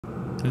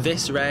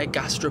This rare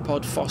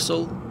gastropod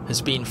fossil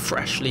has been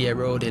freshly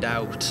eroded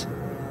out.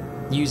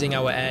 Using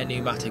our air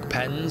pneumatic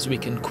pens, we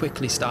can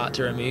quickly start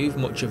to remove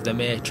much of the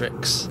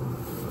matrix.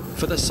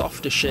 For the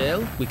softer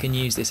shale, we can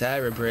use this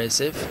air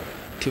abrasive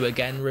to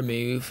again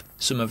remove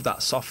some of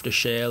that softer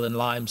shale and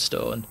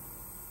limestone.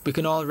 We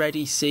can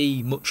already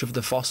see much of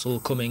the fossil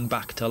coming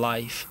back to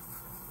life.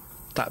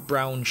 That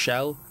brown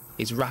shell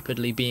is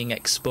rapidly being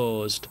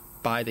exposed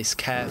by this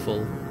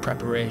careful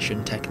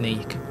preparation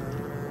technique.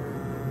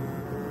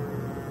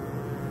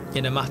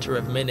 In a matter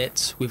of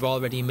minutes, we've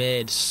already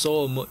made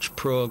so much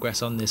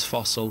progress on this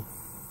fossil.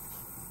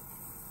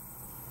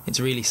 It's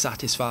really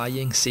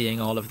satisfying seeing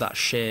all of that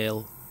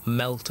shale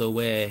melt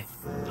away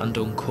and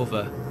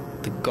uncover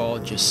the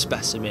gorgeous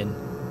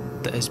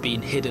specimen that has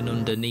been hidden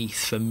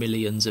underneath for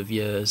millions of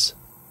years.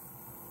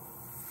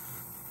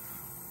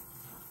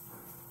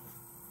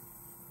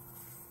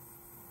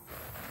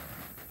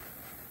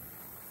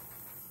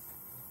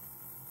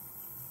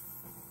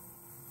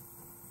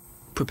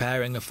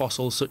 Preparing a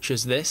fossil such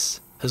as this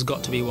has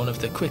got to be one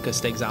of the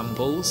quickest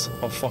examples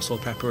of fossil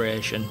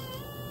preparation.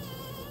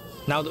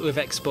 Now that we've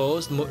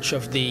exposed much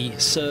of the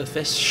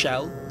surface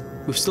shell,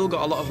 we've still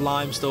got a lot of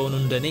limestone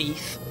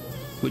underneath,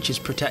 which is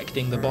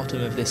protecting the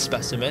bottom of this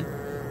specimen.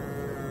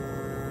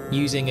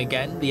 Using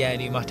again the air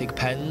pneumatic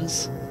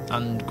pens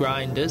and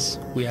grinders,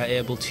 we are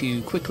able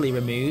to quickly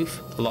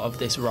remove a lot of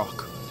this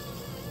rock.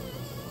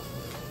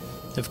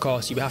 Of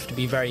course, you have to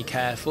be very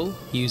careful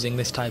using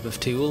this type of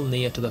tool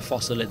near to the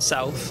fossil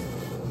itself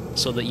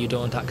so that you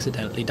don't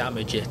accidentally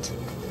damage it.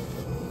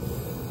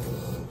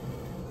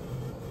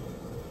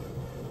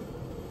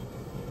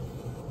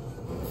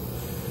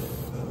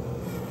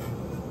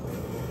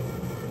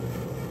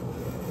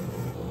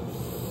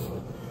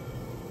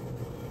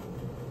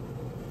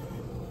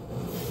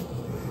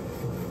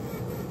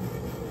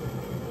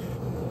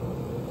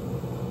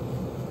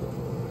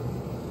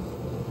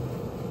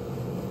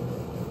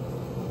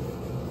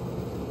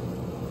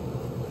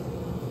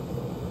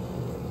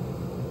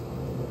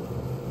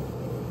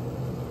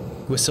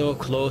 We're so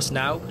close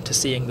now to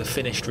seeing the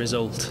finished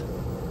result.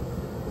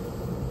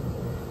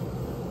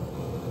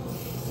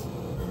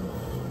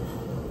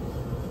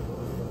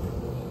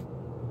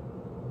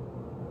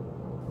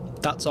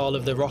 That's all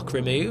of the rock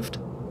removed.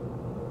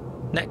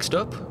 Next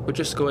up, we're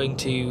just going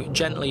to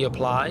gently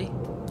apply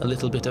a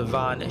little bit of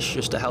varnish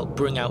just to help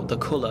bring out the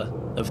colour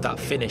of that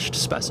finished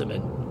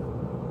specimen.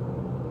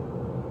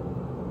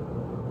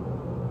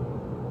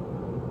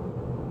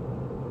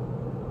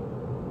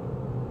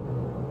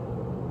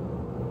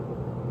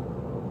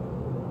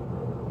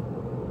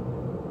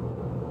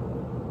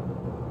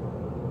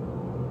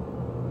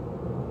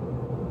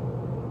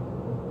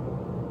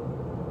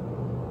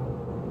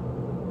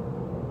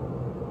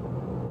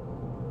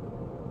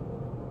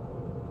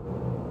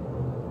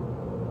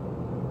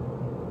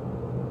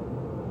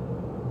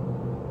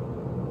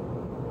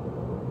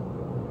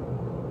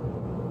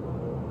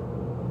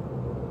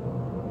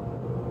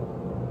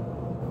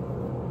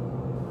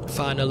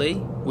 Finally,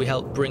 we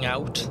help bring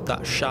out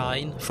that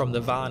shine from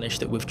the varnish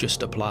that we've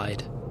just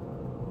applied.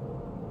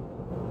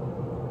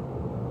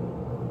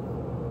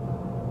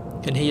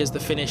 And here's the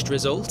finished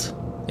result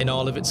in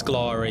all of its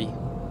glory.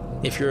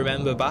 If you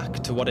remember back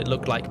to what it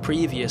looked like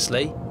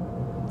previously,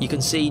 you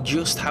can see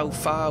just how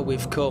far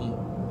we've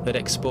come at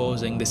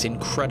exposing this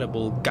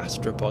incredible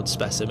gastropod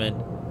specimen.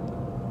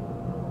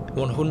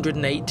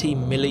 180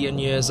 million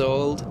years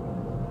old,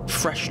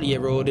 freshly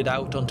eroded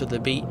out onto the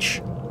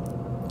beach,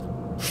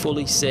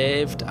 fully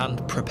saved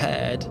and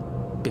prepared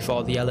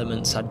before the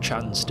elements had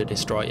chance to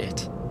destroy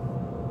it.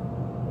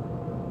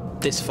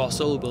 This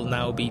fossil will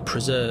now be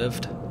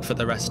preserved for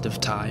the rest of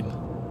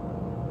time.